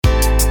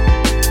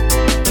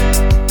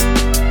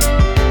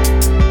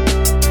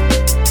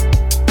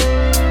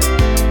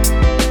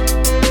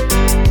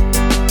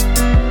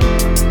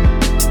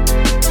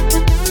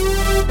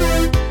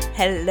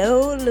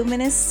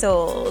luminous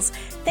souls.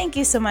 Thank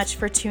you so much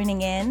for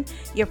tuning in.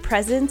 Your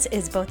presence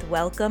is both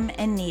welcome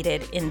and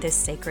needed in this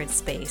sacred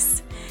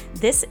space.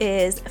 This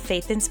is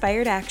Faith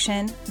Inspired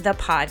Action, the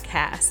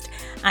podcast.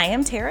 I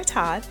am Tara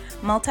Todd,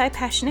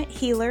 multi-passionate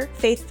healer,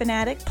 faith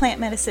fanatic, plant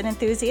medicine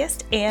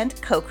enthusiast, and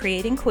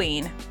co-creating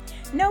queen.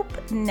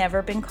 Nope,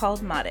 never been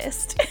called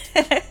modest.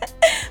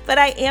 But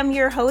I am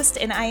your host,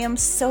 and I am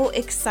so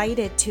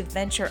excited to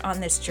venture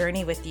on this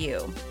journey with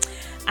you.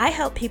 I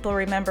help people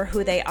remember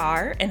who they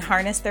are and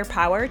harness their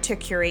power to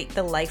curate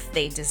the life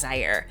they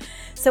desire.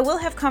 So we'll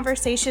have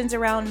conversations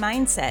around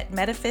mindset,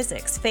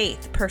 metaphysics,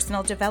 faith,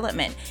 personal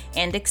development,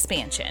 and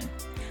expansion.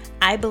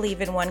 I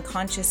believe in one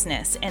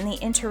consciousness and the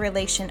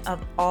interrelation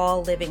of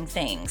all living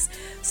things.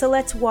 So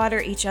let's water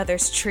each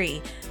other's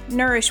tree,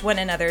 nourish one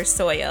another's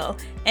soil,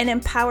 and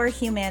empower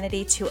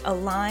humanity to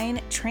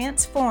align,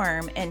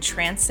 transform, and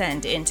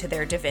transcend into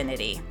their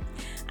divinity.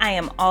 I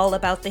am all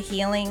about the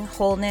healing,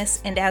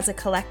 wholeness, and as a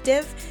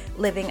collective,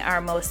 living our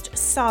most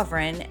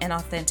sovereign and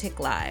authentic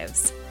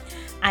lives.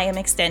 I am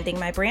extending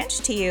my branch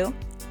to you,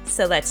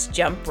 so let's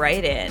jump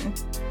right in.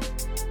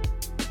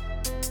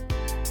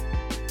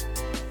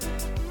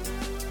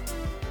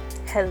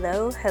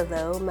 Hello,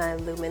 my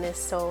luminous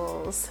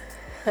souls.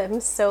 I'm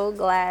so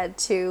glad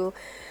to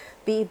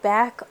be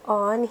back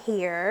on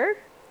here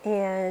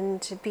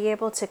and to be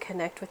able to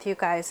connect with you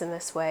guys in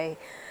this way.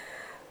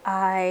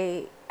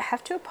 I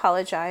have to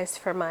apologize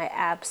for my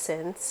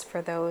absence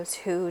for those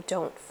who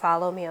don't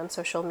follow me on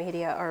social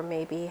media or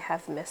maybe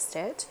have missed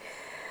it.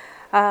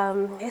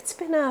 It's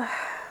been a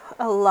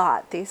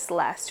lot these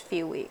last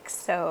few weeks,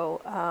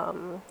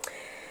 so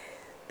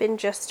been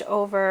just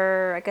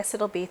over, I guess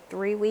it'll be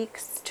 3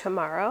 weeks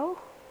tomorrow,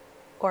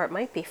 or it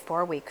might be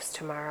 4 weeks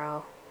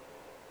tomorrow.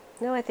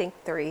 No, I think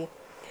 3.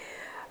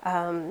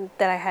 That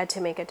I had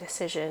to make a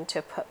decision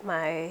to put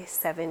my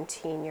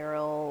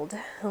 17-year-old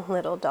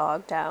little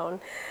dog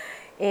down.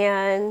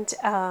 And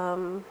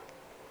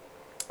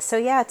so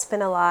yeah, it's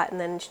been a lot. And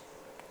then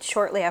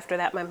shortly after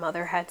that, my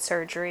mother had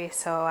surgery.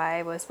 So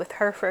I was with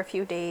her for a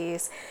few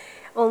days,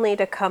 only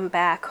to come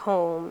back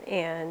home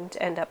and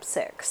end up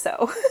sick.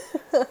 So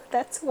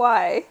that's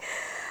why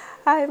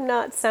I'm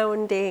not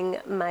sounding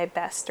my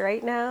best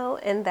right now.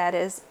 And that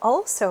is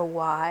also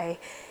why,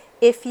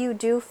 if you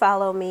do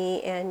follow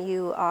me and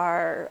you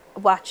are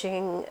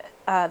watching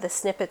the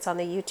snippets on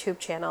the YouTube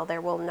channel,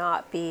 there will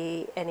not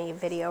be any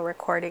video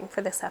recording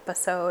for this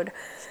episode.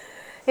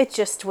 It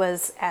just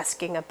was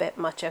asking a bit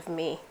much of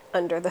me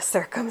under the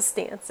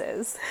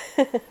circumstances.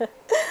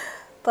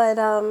 But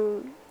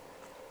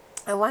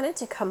I wanted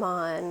to come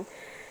on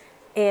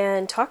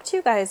and talk to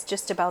you guys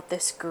just about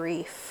this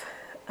grief.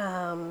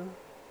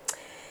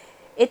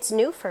 It's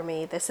new for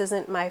me. This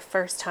isn't my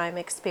first time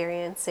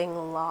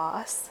experiencing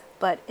loss,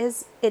 but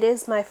it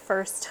is my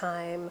first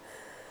time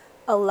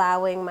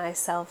allowing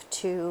myself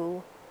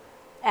to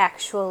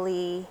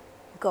actually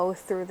go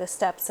through the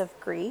steps of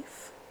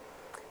grief,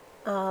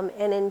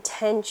 and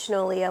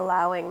intentionally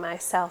allowing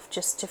myself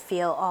just to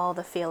feel all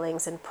the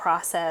feelings and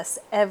process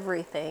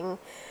everything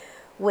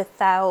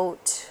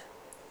without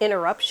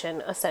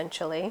interruption,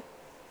 essentially.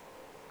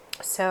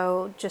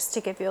 So just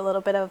to give you a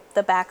little bit of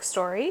the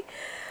backstory,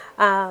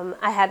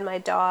 I had my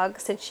dog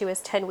since she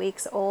was 10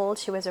 weeks old.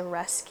 She was a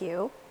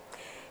rescue.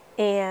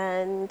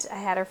 And I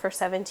had her for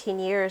 17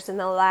 years. In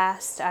the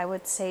last, I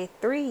would say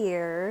 3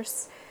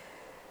 years,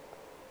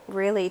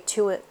 really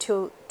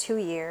two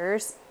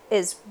years,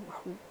 is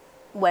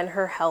when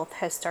her health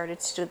has started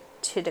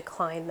to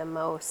decline the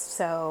most.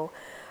 So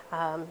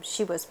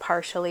she was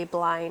partially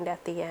blind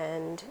at the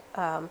end,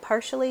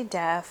 partially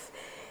deaf,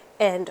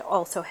 and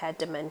also had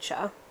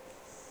dementia.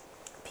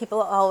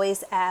 People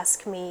always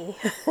ask me,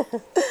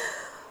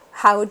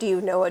 how do you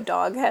know a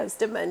dog has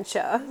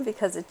dementia?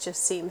 Because it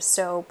just seems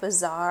so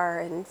bizarre,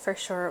 and for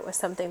sure it was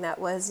something that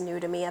was new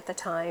to me at the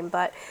time.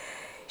 But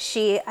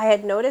I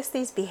had noticed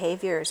these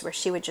behaviors where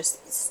she would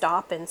just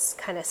stop and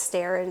kind of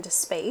stare into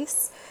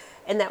space,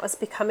 and that was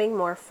becoming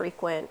more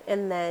frequent.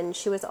 And then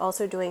she was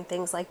also doing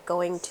things like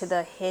going to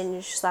the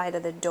hinge side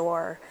of the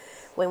door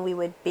when we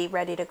would be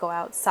ready to go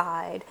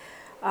outside.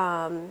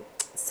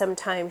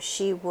 Sometimes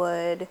she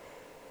would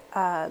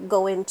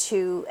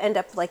end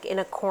up like in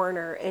a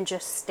corner and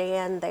just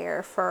stand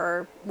there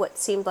for what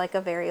seemed like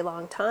a very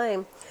long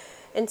time.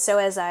 And so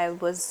as I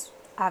was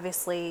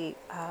obviously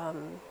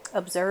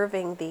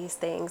observing these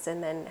things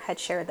and then had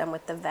shared them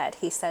with the vet,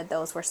 he said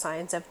those were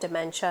signs of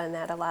dementia and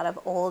that a lot of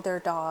older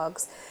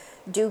dogs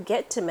do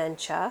get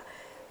dementia.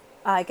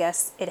 I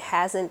guess it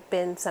hasn't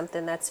been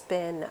something that's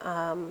been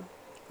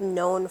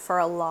known for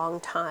a long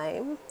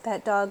time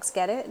that dogs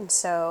get it. And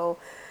so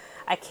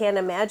I can't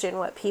imagine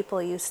what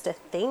people used to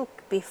think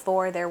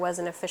before there was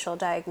an official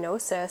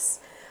diagnosis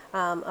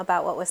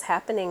about what was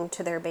happening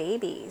to their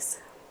babies.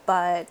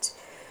 But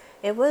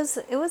it was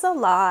a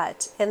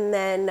lot. And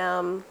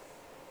then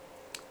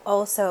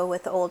also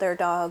with older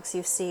dogs,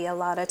 you see a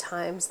lot of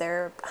times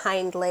their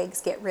hind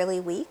legs get really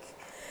weak.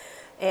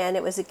 And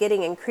it was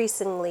getting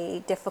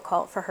increasingly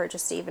difficult for her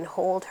just to even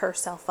hold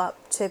herself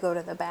up to go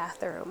to the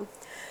bathroom.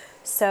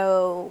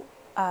 So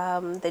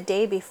the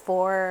day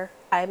before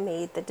I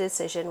made the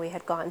decision, we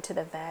had gone to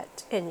the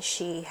vet, and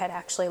she had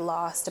actually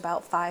lost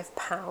about 5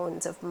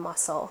 pounds of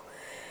muscle.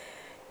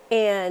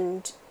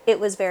 And it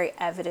was very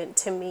evident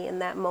to me in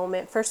that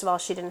moment. First of all,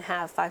 she didn't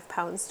have 5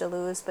 pounds to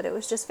lose, but it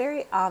was just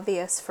very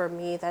obvious for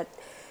me that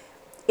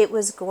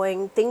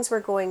things were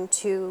going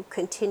to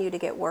continue to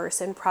get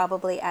worse, and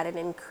probably at an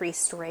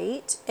increased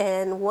rate.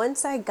 And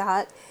once I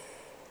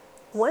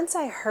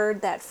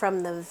heard that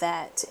from the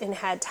vet and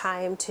had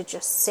time to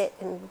just sit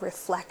and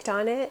reflect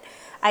on it,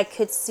 I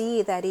could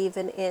see that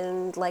even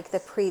in like the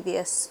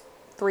previous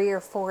 3 or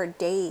 4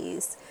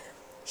 days,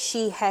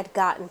 she had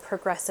gotten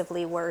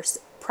progressively worse,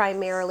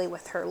 primarily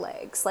with her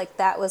legs. Like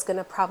that was going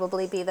to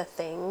probably be the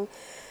thing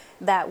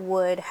that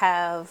would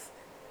have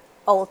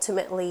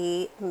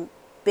ultimately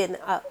been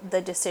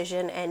the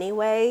decision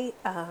anyway,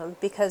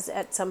 because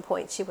at some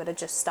point she would have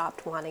just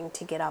stopped wanting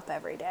to get up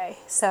every day.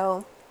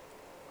 So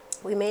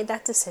we made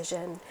that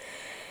decision,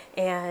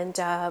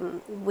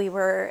 and we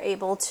were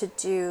able to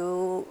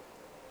do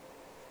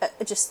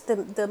just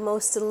the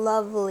most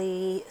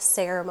lovely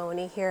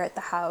ceremony here at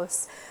the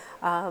house.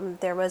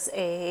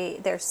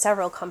 There's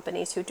several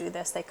companies who do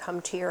this. They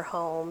come to your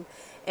home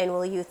and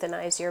will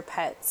euthanize your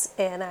pets,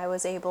 and I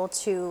was able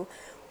to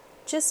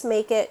just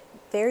make it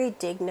very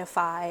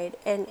dignified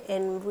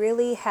and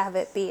really have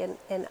it be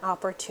an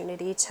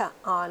opportunity to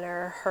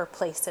honor her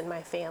place in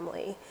my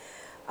family.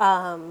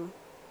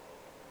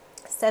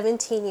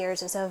 17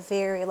 years is a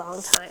very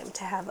long time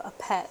to have a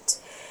pet.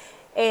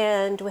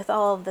 And with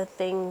all of the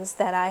things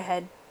that I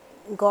had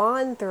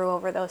gone through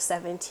over those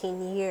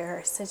 17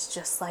 years, it's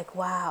just like,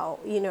 wow,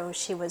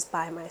 she was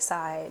by my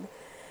side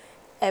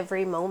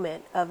every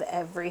moment of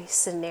every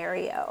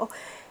scenario.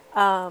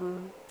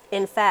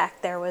 In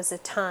fact, there was a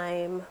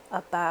time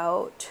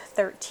about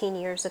 13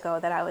 years ago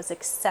that I was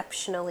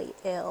exceptionally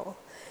ill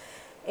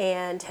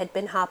and had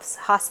been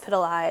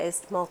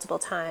hospitalized multiple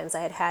times.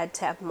 I had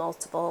to have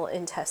multiple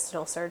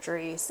intestinal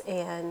surgeries,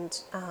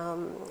 and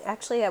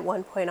actually at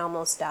one point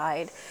almost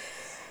died.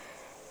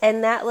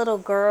 And that little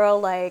girl,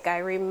 like, I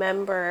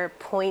remember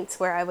points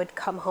where I would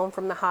come home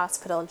from the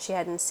hospital and she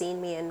hadn't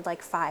seen me in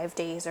like 5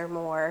 days or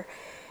more.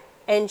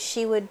 And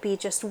she would be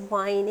just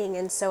whining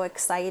and so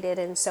excited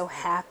and so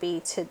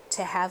happy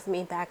to have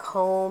me back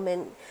home.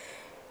 And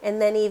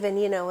then even,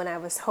 when I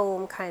was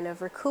home kind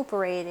of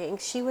recuperating,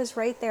 she was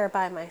right there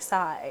by my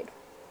side.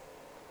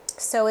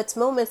 So it's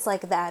moments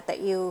like that that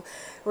you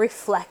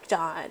reflect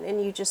on,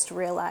 and you just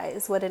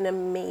realize what an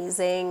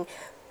amazing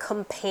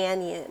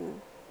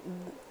companion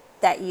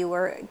that you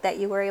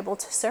were able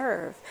to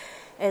serve.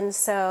 And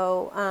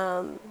so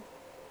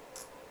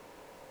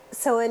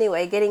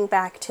anyway, getting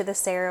back to the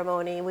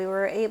ceremony, we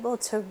were able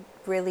to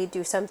really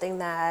do something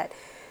that,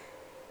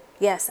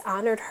 yes,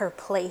 honored her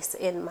place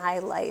in my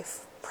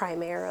life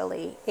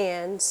primarily.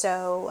 And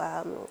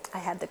so I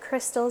had the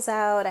crystals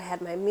out, I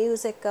had my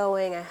music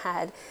going, I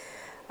had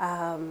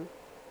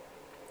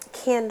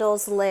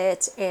candles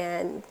lit,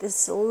 and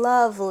this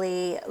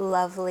lovely,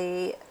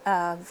 lovely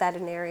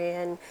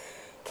veterinarian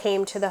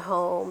came to the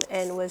home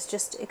and was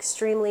just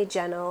extremely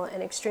gentle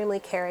and extremely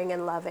caring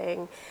and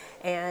loving.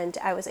 And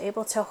I was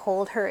able to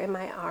hold her in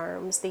my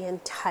arms the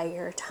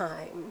entire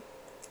time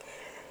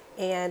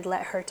and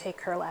let her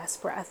take her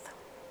last breath.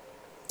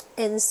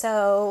 And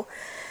so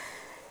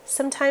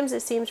sometimes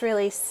it seems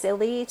really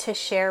silly to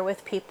share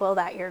with people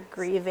that you're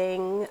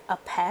grieving a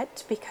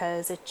pet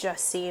because it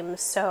just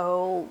seems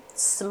so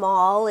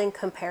small in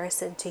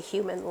comparison to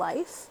human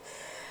life.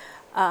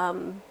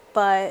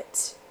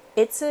 But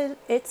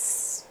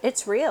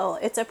it's real.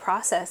 It's a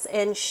process,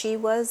 and she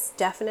was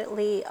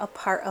definitely a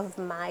part of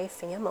my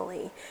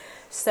family.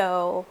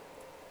 So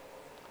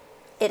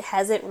it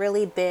hasn't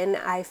really been,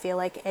 I feel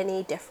like,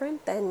 any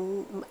different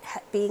than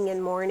being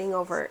in mourning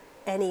over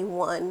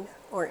anyone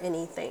or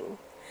anything.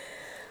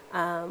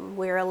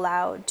 We're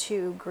allowed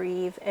to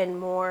grieve and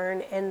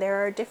mourn, and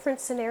there are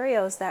different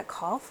scenarios that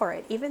call for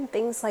it. Even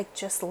things like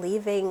just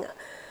leaving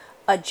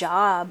a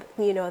job,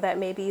 that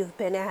maybe you've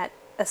been at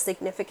a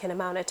significant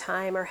amount of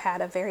time or had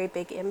a very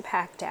big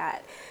impact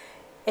at.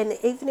 And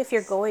even if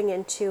you're going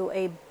into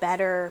a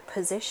better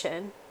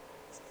position,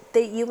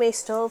 that you may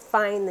still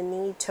find the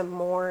need to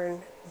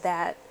mourn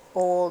that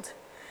old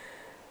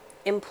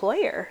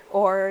employer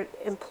or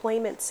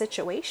employment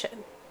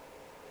situation.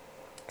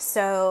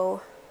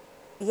 So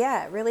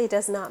yeah, it really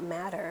does not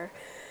matter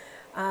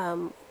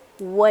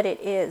what it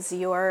is.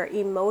 Your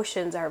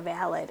emotions are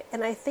valid.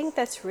 And I think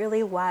that's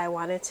really why I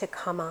wanted to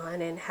come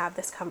on and have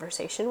this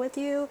conversation with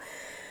you.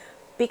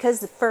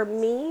 Because for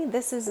me,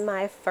 this is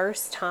my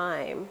first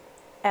time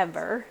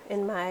ever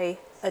in my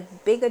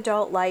big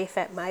adult life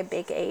at my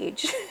big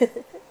age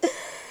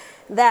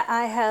that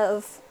I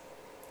have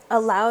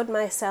allowed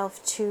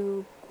myself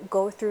to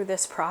go through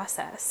this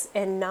process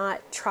and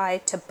not try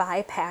to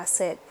bypass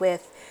it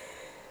with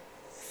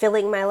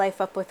filling my life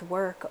up with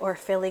work or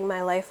filling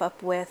my life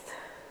up with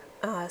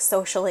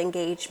social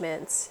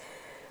engagements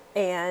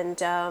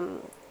and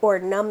or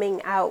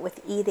numbing out with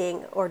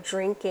eating or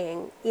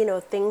drinking,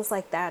 things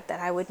like that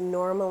I would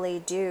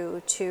normally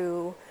do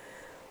to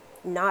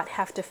not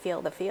have to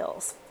feel the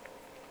feels.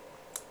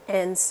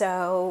 And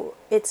so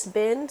it's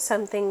been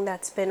something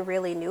that's been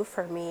really new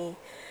for me.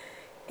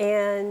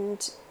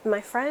 And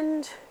my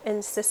friend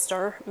and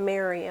sister,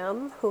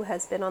 Miriam, who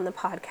has been on the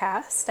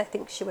podcast, I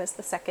think she was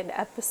the second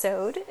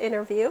episode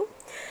interview,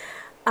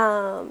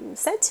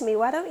 said to me,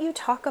 why don't you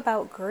talk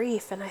about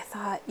grief? And I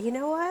thought, you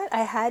know what?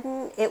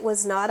 It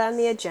was not on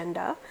the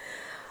agenda.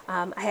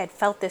 I had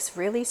felt this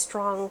really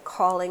strong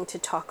calling to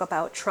talk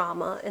about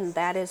trauma, and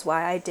that is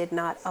why I did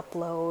not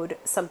upload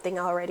something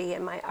already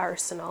in my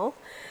arsenal,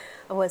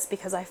 was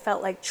because I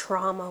felt like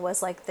trauma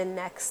was like the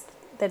next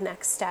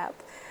step.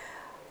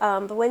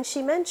 But when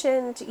she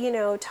mentioned,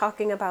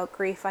 talking about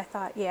grief, I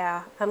thought,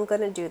 yeah, I'm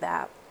going to do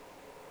that.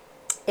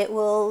 It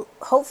will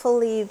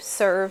hopefully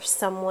serve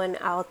someone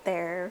out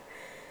there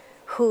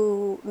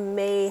who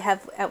may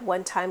have at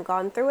one time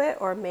gone through it,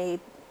 or may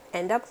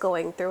end up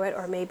going through it,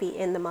 or may be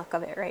in the muck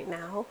of it right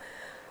now.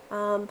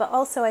 But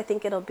also I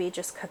think it'll be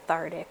just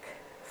cathartic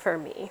for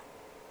me.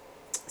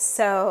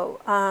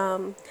 So,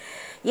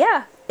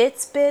 yeah,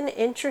 it's been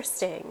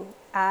interesting.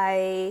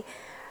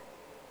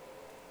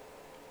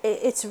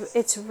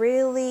 It's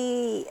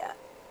really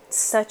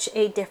such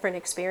a different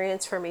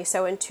experience for me.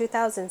 So in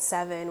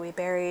 2007, we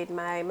buried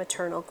my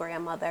maternal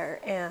grandmother,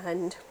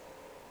 and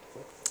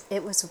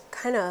it was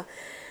kind of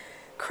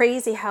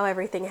crazy how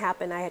everything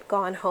happened. I had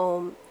gone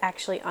home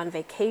actually on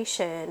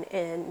vacation,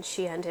 and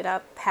she ended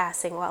up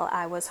passing while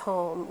I was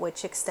home,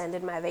 which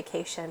extended my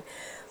vacation.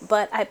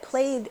 But I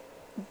played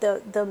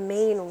the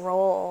main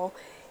role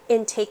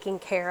in taking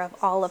care of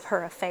all of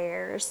her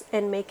affairs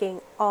and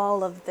making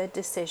all of the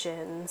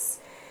decisions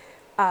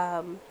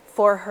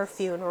for her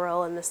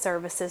funeral and the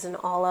services and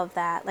all of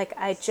that. Like,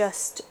 I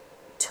just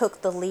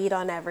took the lead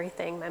on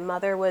everything. My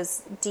mother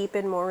was deep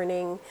in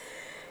mourning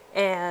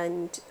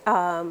and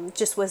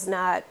just was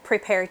not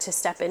prepared to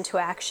step into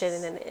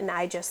action, and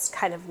I just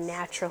kind of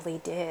naturally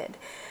did.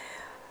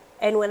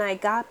 And when I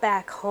got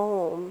back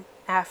home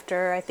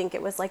after, I think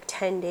it was like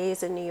 10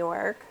 days in New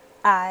York,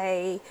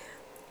 I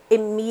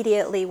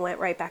immediately went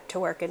right back to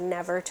work and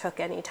never took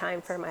any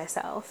time for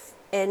myself.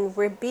 And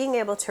we're being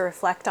able to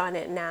reflect on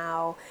it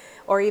now,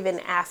 or even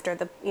after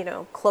the,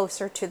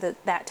 closer to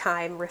that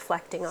time,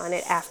 reflecting on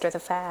it after the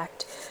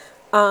fact.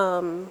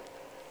 I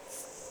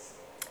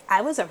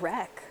was a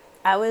wreck.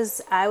 I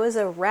was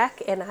a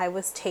wreck, and I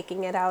was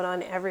taking it out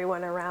on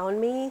everyone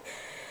around me.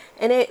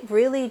 And it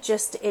really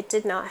it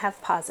did not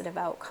have positive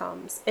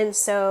outcomes. And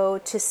so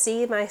to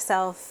see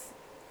myself,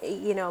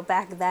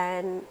 back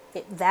then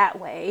that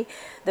way,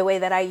 the way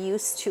that I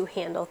used to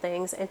handle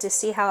things, and to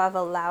see how I've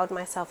allowed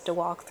myself to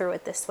walk through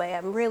it this way,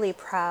 I'm really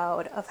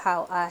proud of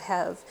how I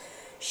have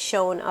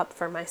shown up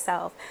for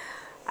myself.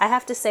 I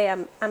have to say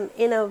I'm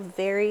in a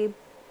very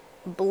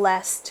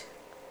blessed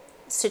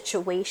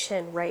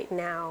situation right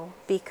now,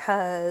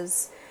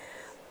 because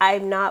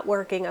I'm not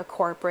working a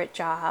corporate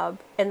job,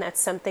 and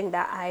that's something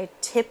that I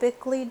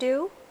typically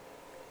do.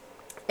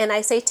 And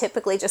I say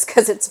typically just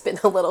because it's been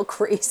a little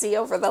crazy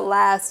over the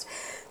last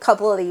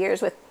couple of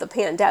years with the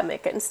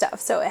pandemic and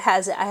stuff. So I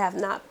have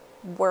not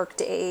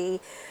worked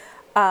a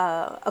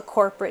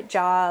corporate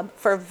job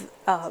for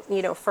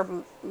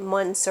for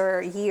months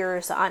or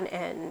years on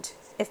end,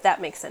 if that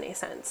makes any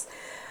sense.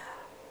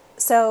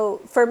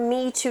 So for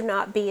me to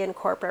not be in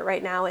corporate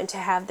right now, and to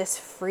have this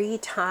free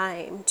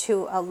time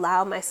to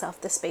allow myself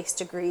the space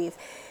to grieve,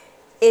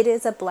 it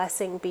is a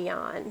blessing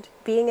beyond.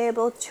 Being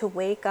able to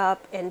wake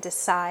up and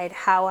decide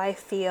how I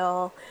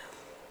feel,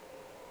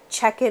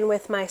 check in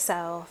with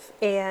myself,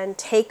 and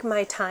take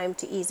my time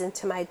to ease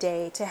into my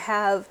day, to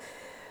have,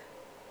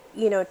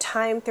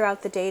 time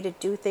throughout the day to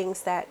do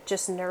things that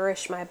just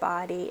nourish my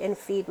body and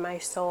feed my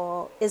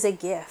soul, is a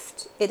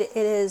gift. It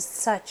is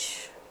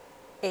such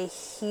a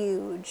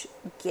huge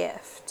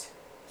gift.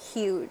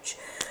 Huge.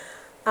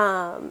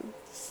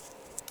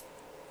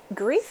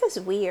 Grief is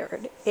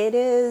weird.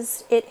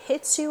 It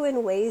hits you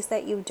in ways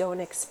that you don't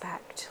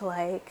expect.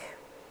 Like,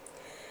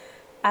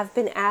 I've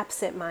been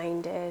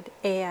absent-minded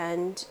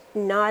and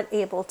not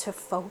able to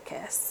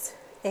focus.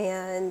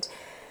 And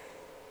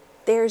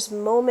there's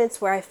moments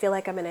where I feel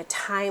like I'm in a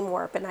time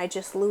warp and I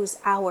just lose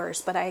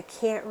hours, but I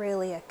can't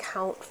really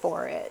account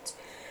for it.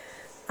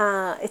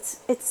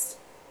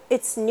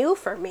 It's new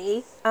for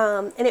me,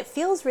 and it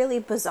feels really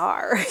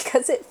bizarre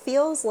because it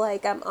feels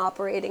like I'm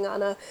operating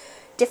on a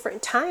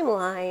different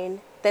timeline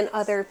than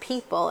other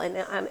people, and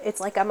it's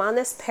like I'm on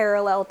this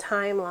parallel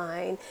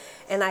timeline,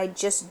 and I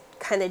just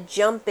kind of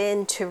jump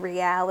into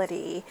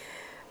reality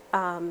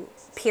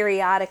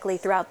periodically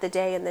throughout the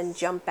day, and then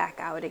jump back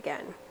out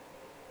again.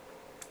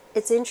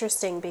 It's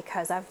interesting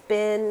because I've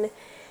been,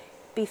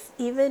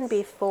 even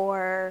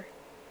before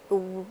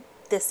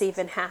this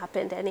even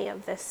happened, any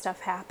of this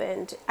stuff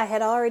happened, I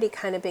had already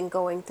kind of been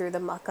going through the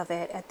muck of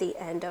it at the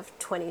end of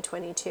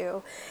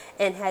 2022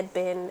 and had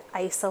been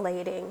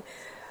isolating.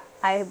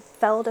 I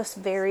felt a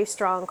very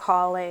strong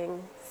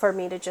calling for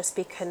me to just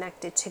be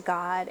connected to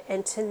God,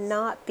 and to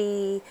not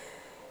be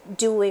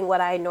doing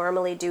what I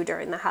normally do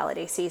during the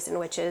holiday season,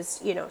 which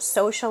is,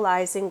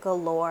 socializing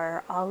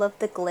galore, all of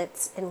the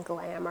glitz and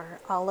glamour,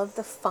 all of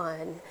the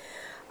fun.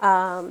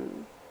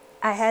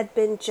 I had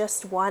been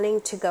just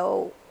wanting to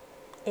go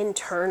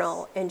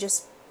internal and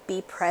just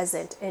be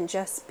present and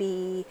just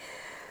be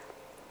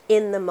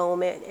in the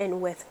moment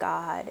and with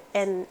God.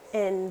 And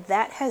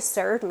that has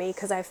served me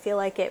because I feel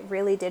like it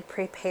really did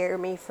prepare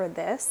me for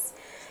this.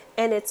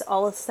 And it's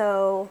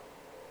also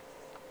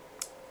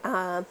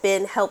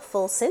been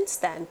helpful since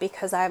then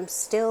because I'm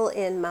still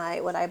in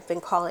what I've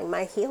been calling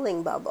my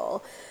healing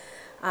bubble.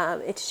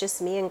 It's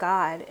just me and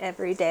God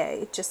every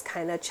day, just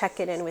kind of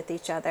checking in with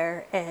each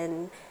other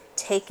and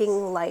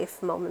taking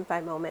life moment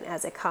by moment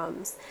as it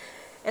comes.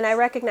 And I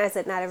recognize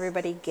that not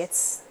everybody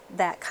gets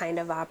that kind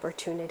of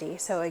opportunity.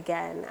 So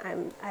again,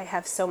 I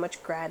have so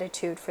much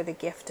gratitude for the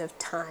gift of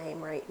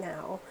time right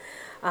now,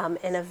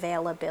 and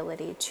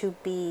availability to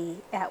be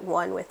at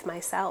one with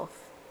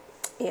myself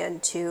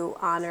and to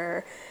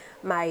honor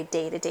my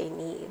day-to-day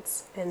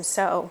needs. And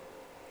so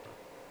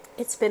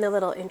it's been a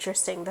little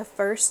interesting. The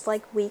first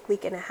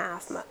week and a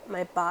half,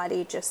 my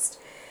body just,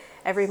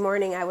 every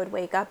morning I would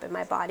wake up and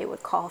my body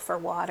would call for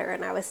water,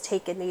 and I was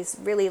taking these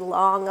really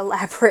long,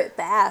 elaborate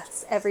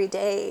baths every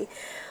day,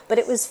 but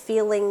it was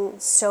feeling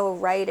so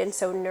right and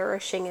so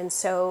nourishing and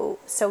so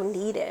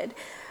needed.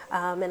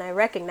 And I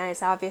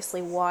recognize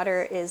obviously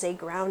water is a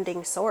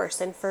grounding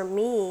source, and for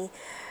me,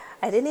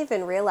 I didn't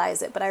even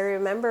realize it, but I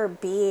remember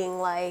being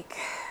like,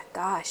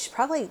 gosh,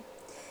 probably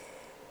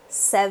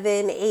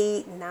 7,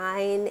 8,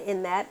 9,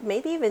 in that,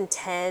 maybe even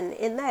 10,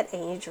 in that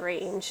age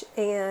range,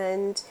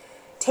 and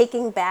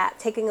taking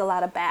a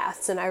lot of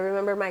baths. And I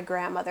remember my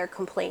grandmother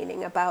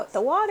complaining about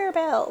the water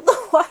bill, the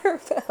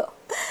water bill.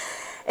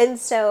 And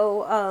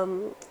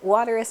so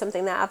water is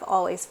something that I've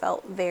always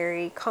felt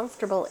very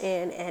comfortable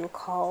in and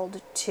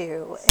called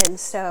to. And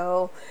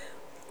so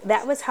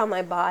that was how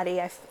my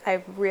body,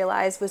 I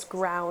realized, was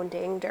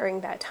grounding during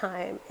that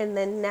time. And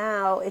then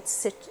now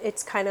it's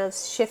kind of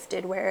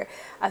shifted where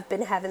I've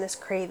been having this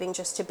craving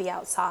just to be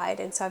outside.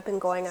 And so I've been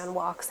going on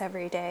walks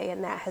every day,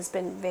 and that has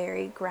been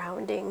very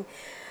grounding.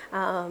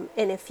 And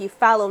if you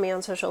follow me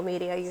on social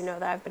media, you know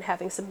that I've been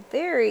having some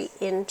very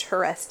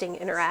interesting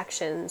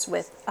interactions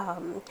with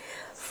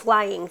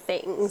flying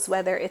things,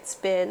 whether it's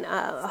been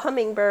a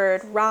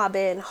hummingbird,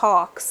 robin,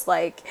 hawks,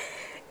 like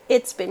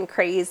it's been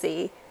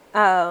crazy.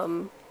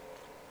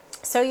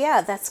 So yeah,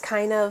 that's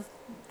kind of,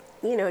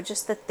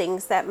 just the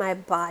things that my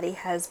body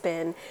has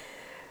been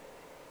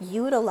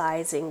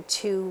utilizing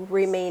to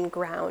remain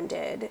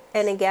grounded.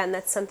 And again,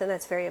 that's something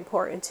that's very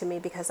important to me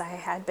because I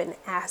had been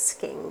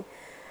asking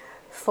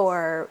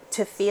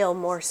to feel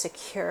more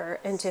secure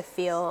and to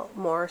feel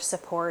more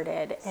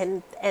supported.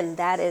 And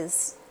that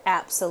is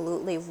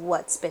absolutely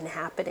what's been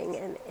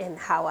happening in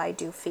how I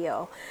do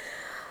feel.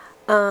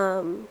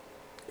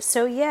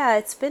 So yeah,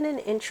 it's been an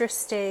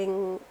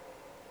interesting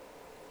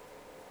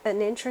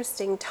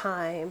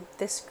time,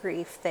 this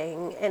grief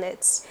thing. And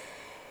it's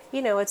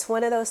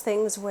one of those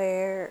things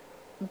where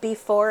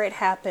before it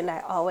happened,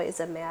 I always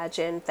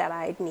imagined that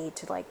I'd need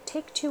to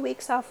take 2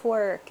 weeks off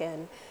work,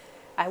 and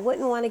I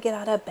wouldn't want to get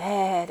out of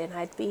bed, and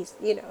I'd be,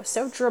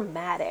 so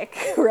dramatic,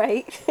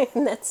 right?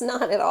 And that's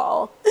not at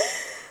all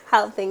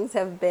how things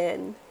have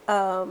been.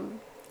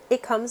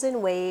 It comes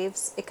in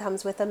waves. It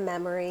comes with a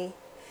memory.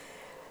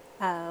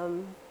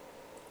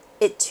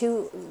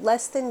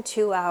 Less than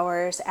 2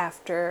 hours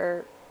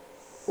after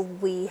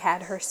we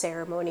had her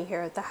ceremony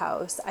here at the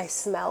house, I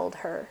smelled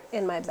her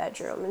in my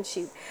bedroom, and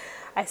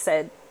I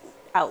said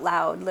out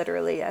loud,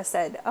 literally, I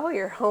said, "Oh,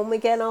 you're home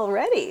again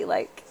already."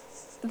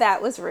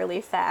 That was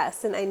really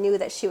fast. And I knew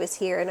that she was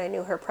here, and I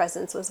knew her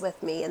presence was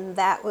with me, and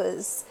that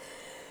was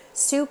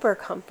super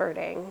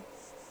comforting.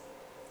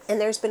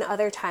 And there's been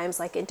other times,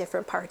 in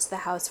different parts of the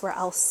house, where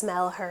I'll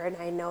smell her and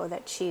I know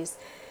that she's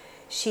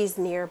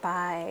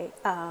nearby.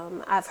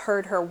 I've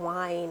heard her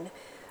whine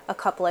a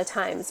couple of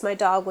times. My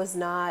dog was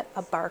not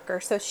a barker,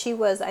 so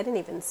I didn't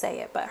even say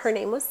it, but her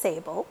name was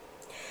Sable,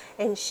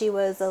 and she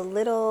was a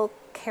little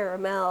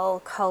caramel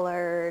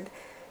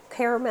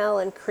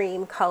and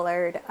cream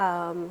colored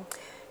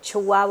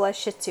Chihuahua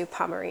Shih Tzu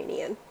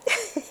Pomeranian.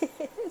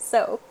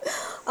 So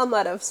a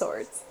mutt of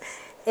sorts.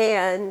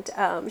 And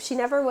she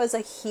never was a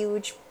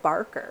huge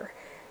barker.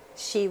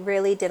 She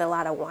really did a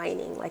lot of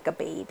whining like a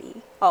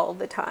baby all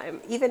the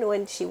time, even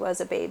when she was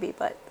a baby.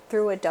 But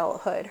through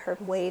adulthood, her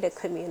way to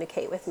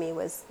communicate with me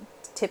was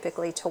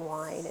typically to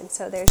whine. And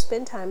so there's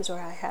been times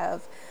where I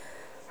have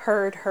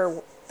heard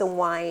the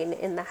whine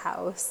in the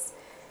house,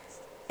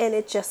 and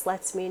it just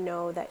lets me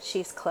know that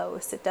she's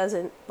close. It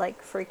doesn't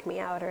freak me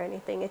out or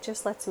anything. It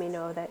just lets me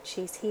know that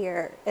she's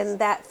here, and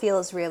that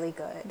feels really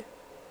good.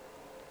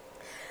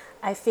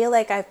 I feel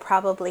like I've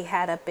probably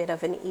had a bit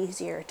of an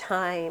easier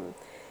time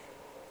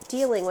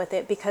dealing with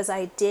it because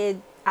I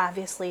did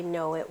obviously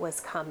know it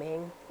was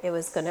coming.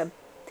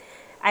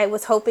 I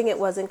was hoping it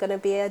wasn't going to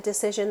be a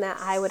decision that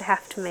I would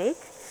have to make,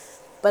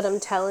 but I'm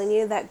telling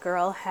you, that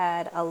girl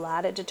had a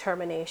lot of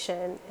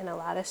determination and a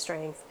lot of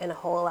strength and a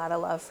whole lot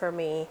of love for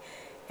me.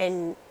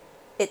 And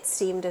it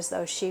seemed as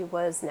though she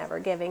was never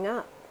giving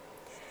up.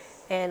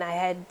 And I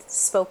had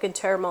spoken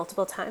to her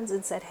multiple times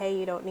and said, hey,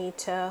 you don't need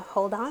to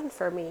hold on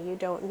for me. You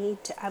don't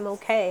need to, I'm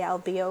okay. I'll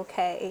be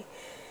okay.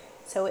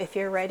 So if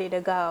you're ready to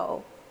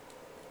go,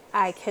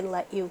 I can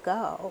let you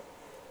go.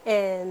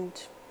 And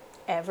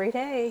every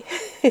day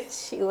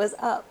she was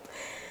up.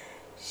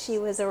 She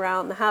was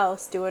around the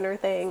house doing her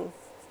thing.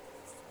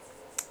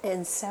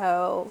 And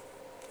so,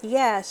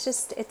 yeah,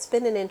 it's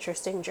been an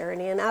interesting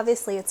journey. And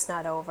obviously it's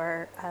not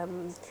over.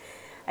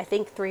 I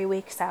think 3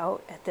 weeks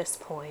out at this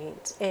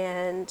point.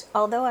 And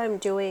although I'm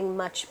doing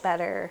much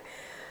better,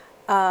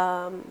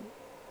 I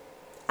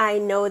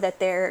know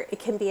that it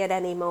can be at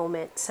any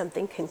moment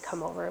something can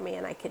come over me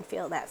and I can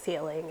feel that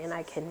feeling and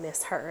I can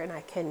miss her and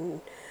I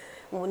can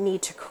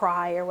need to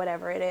cry or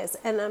whatever it is.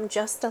 And I'm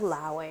just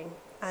allowing.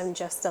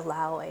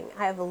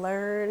 I've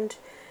learned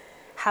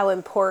how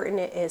important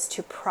it is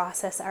to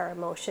process our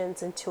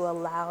emotions and to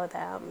allow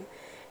them,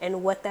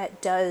 and what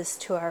that does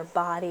to our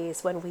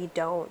bodies when we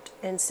don't.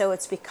 And so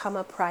it's become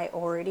a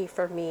priority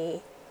for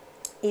me,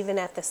 even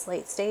at this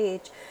late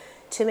stage,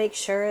 to make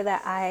sure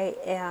that I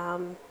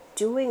am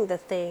doing the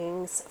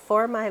things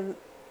for my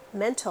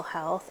mental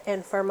health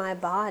and for my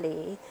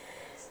body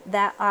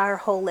that are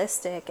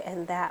holistic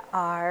and that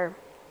are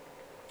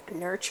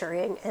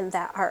nurturing and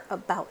that are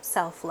about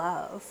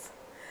self-love.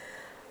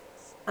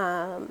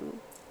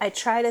 I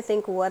try to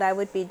think what I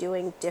would be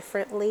doing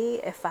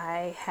differently if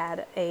I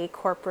had a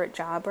corporate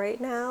job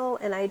right now,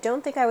 and I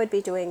don't think I would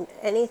be doing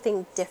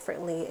anything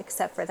differently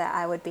except for that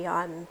I would be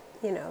on,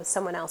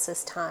 someone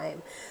else's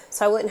time.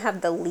 So I wouldn't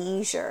have the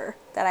leisure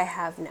that I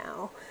have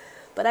now.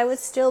 But I would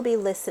still be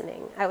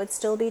listening. I would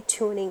still be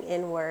tuning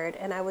inward,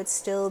 and I would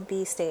still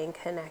be staying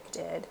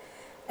connected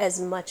as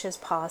much as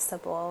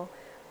possible,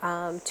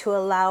 to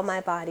allow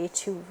my body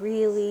to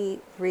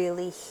really,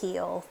 really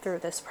heal through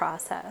this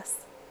process.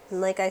 And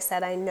like I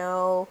said, I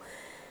know,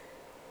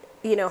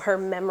 her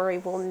memory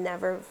will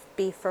never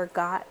be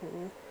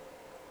forgotten.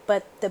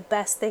 But the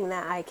best thing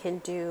that I can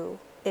do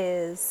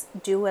is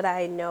do what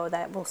I know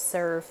that will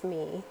serve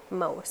me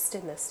most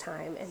in this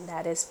time, and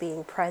that is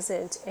being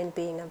present and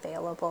being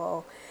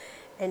available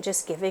and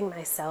just giving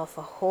myself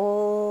a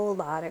whole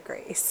lot of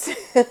grace.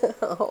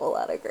 A whole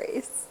lot of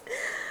grace.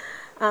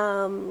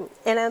 And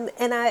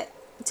I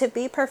to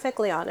be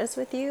perfectly honest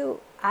with you,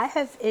 I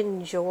have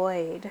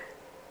enjoyed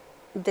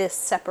this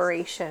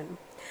separation.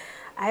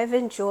 I've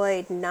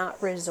enjoyed not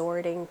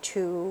resorting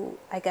to,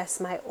 I guess,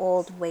 my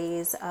old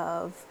ways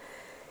of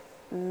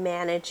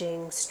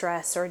managing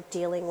stress or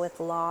dealing with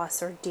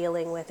loss or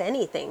dealing with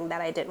anything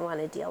that I didn't want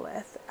to deal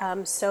with.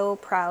 I'm so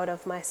proud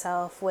of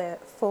myself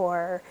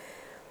for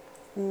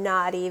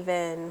not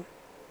even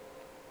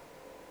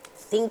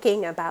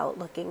thinking about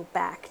looking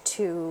back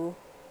to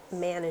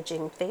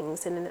managing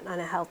things in an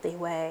unhealthy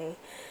way,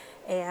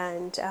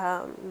 and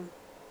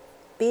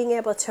being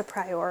able to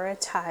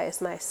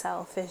prioritize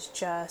myself is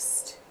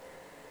just,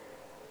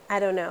 I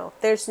don't know.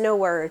 There's no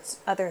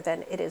words other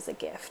than it is a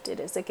gift. It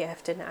is a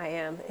gift, and I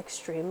am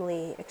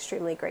extremely,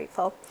 extremely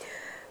grateful.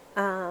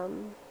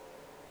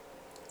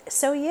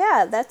 So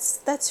yeah,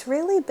 that's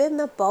really been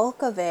the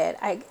bulk of it.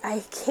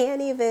 I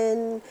can't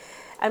even.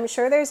 I'm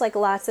sure there's like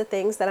lots of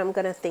things that I'm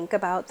going to think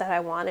about that I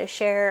want to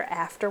share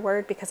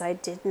afterward, because I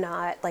did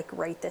not like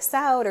write this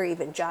out or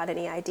even jot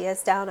any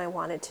ideas down. I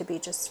wanted to be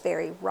just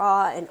very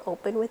raw and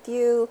open with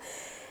you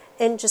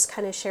and just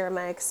kind of share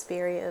my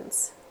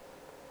experience.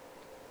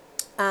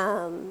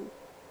 So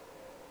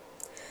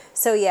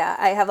yeah,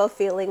 I have a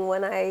feeling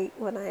when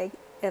I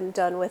am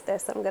done with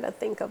this, I'm going to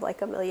think of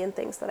like a million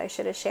things that I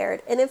should have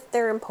shared. And if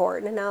they're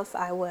important enough,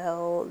 I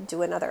will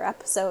do another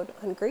episode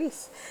on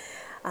grief.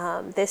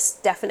 This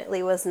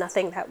definitely was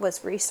nothing that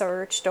was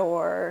researched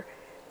or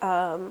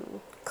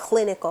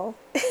clinical,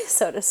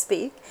 so to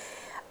speak.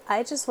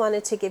 I just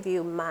wanted to give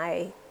you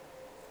my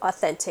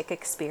authentic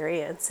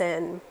experience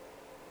and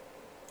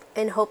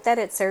hope that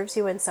it serves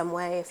you in some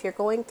way. If you're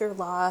going through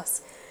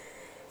loss,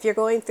 if you're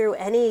going through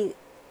any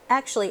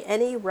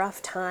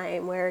rough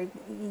time where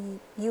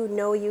you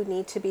know you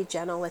need to be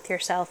gentle with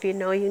yourself, you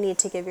know you need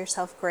to give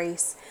yourself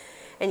grace,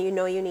 and you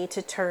know you need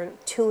to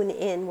tune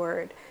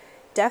inward,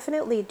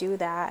 definitely do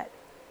that.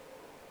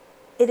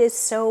 It is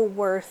so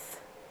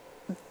worth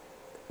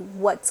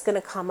what's going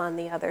to come on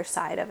the other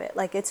side of it.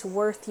 Like, it's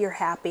worth your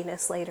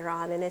happiness later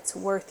on, and it's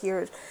worth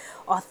your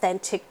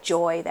authentic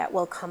joy that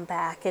will come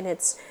back, and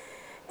it's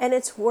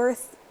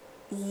worth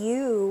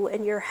you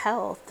and your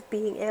health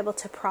being able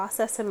to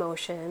process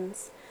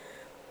emotions,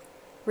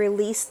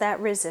 release that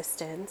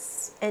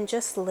resistance, and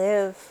just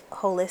live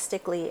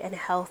holistically and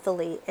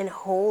healthily and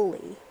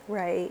wholly,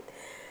 right?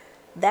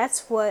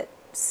 That's what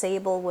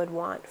Sable would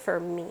want for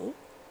me,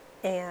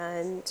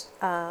 and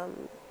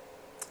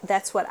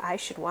that's what I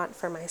should want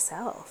for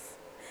myself.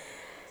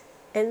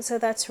 And so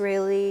that's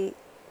really,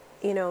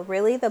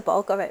 really the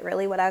bulk of it,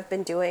 really what I've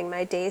been doing.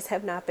 My days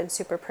have not been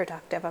super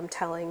productive, I'm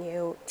telling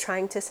you.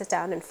 Trying to sit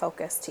down and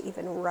focus to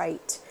even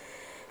write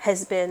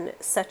has been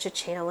such a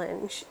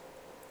challenge.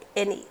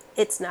 And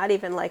it's not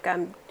even like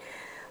I'm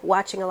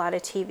watching a lot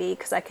of TV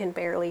because I can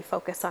barely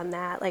focus on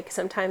that. Like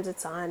sometimes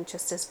it's on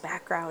just as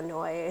background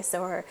noise,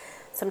 or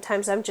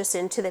sometimes I'm just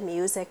into the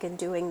music and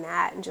doing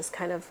that and just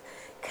kind of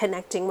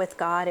connecting with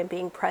God and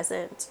being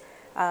present,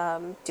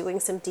 doing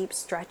some deep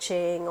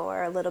stretching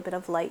or a little bit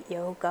of light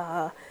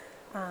yoga,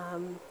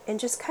 and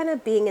just kind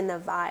of being in the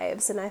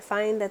vibes. And I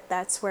find that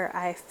that's where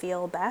I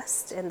feel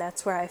best, and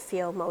that's where I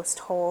feel most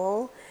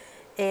whole,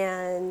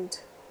 and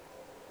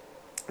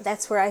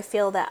that's where I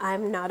feel that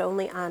I'm not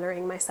only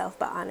honoring myself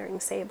but honoring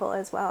Sable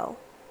as well,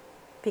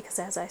 because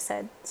as I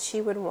said,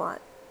 she would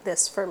want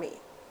this for me.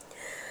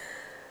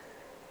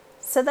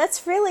 So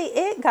that's really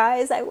it,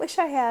 guys. I wish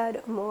I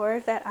had more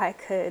that I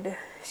could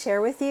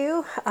share with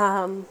you.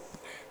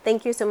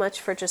 Thank you so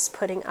much for just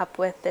putting up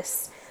with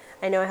this.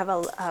 I know I have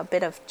a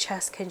bit of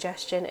chest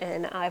congestion,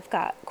 and I've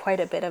got quite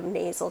a bit of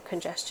nasal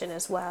congestion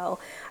as well.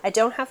 I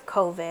don't have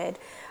COVID.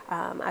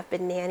 I've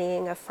been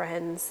nannying a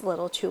friend's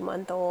little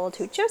 2-month-old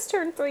who just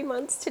turned 3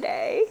 months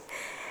today.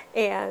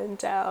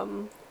 And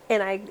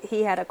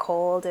he had a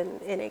cold,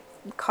 and it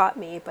caught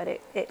me, but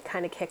it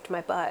kind of kicked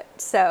my butt.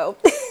 So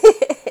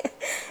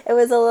it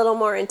was a little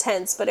more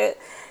intense, but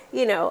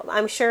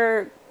I'm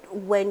sure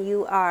when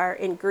you are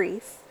in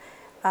grief,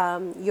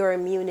 your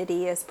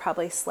immunity is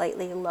probably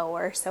slightly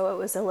lower. So it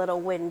was a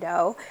little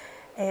window,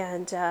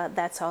 and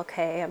that's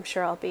okay. I'm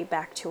sure I'll be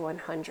back to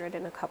 100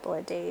 in a couple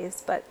of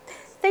days, but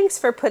thanks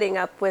for putting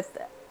up with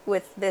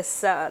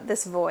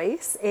this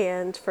voice,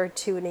 and for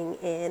tuning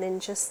in,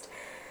 and just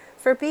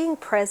for being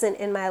present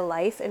in my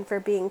life, and for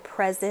being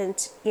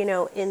present,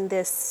 in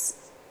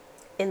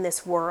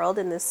this world,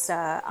 in this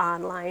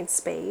online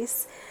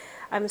space.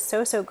 I'm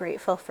so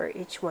grateful for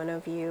each one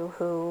of you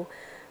who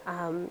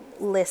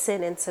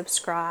listen and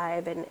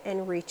subscribe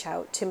and reach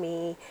out to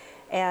me.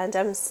 And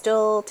I'm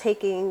still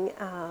taking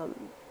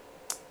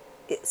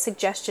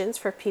suggestions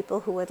for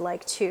people who would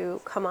like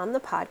to come on the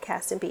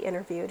podcast and be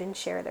interviewed and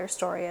share their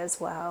story as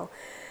well.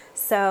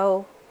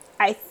 So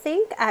I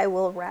think I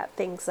will wrap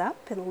things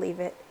up and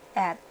leave it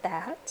at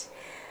that.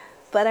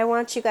 But I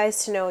want you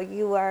guys to know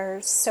you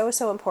are so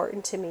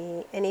important to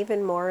me, and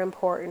even more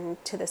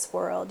important to this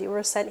world. You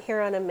were sent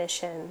here on a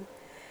mission,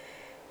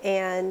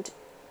 and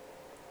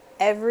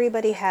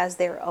everybody has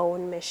their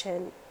own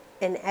mission,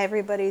 and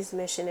everybody's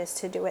mission is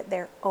to do it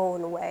their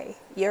own way.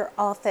 Your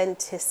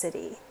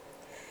authenticity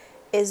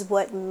is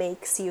what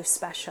makes you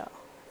special.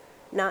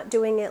 Not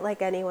doing it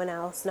like anyone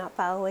else, not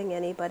following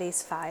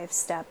anybody's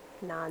 5-step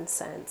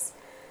nonsense.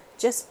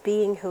 Just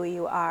being who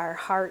you are,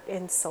 heart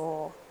and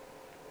soul.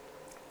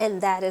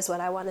 And that is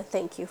what I want to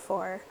thank you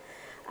for.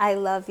 I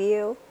love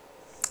you,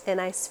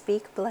 and I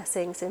speak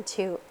blessings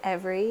into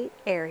every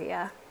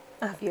area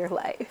of your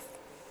life.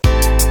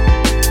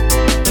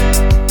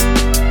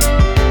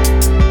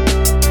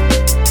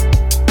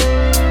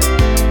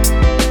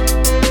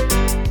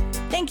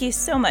 Thank you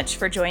so much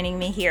for joining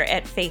me here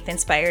at Faith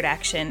Inspired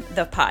Action,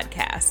 the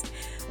podcast.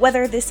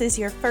 Whether this is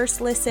your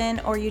first listen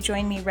or you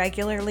join me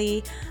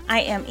regularly,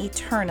 I am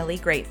eternally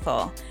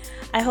grateful.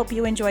 I hope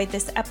you enjoyed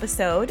this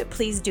episode.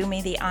 Please do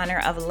me the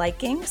honor of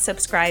liking,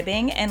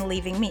 subscribing, and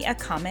leaving me a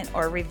comment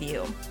or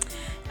review.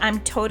 I'm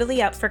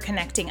totally up for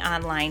connecting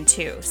online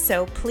too,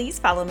 so please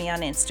follow me on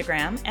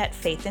Instagram at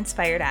Faith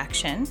Inspired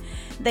Action.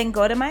 Then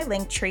go to my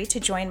Linktree to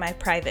join my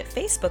private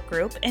Facebook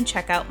group and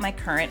check out my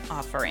current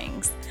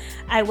offerings.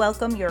 I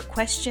welcome your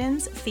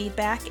questions,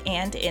 feedback,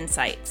 and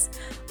insights.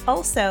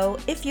 Also,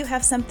 if you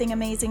have something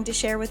amazing to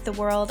share with the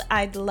world,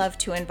 I'd love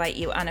to invite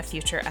you on a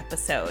future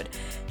episode.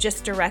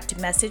 Just direct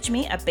message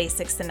me a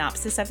basic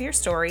synopsis of your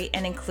story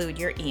and include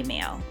your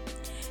email.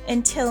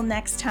 Until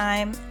next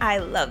time, I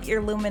love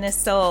your luminous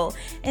soul,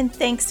 and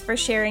thanks for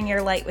sharing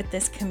your light with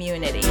this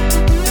community.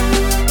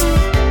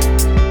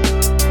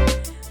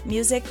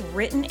 Music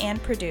written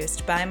and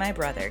produced by my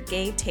brother,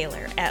 Gabe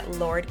Taylor, at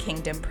Lord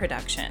Kingdom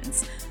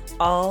Productions.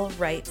 All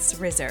rights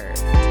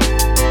reserved.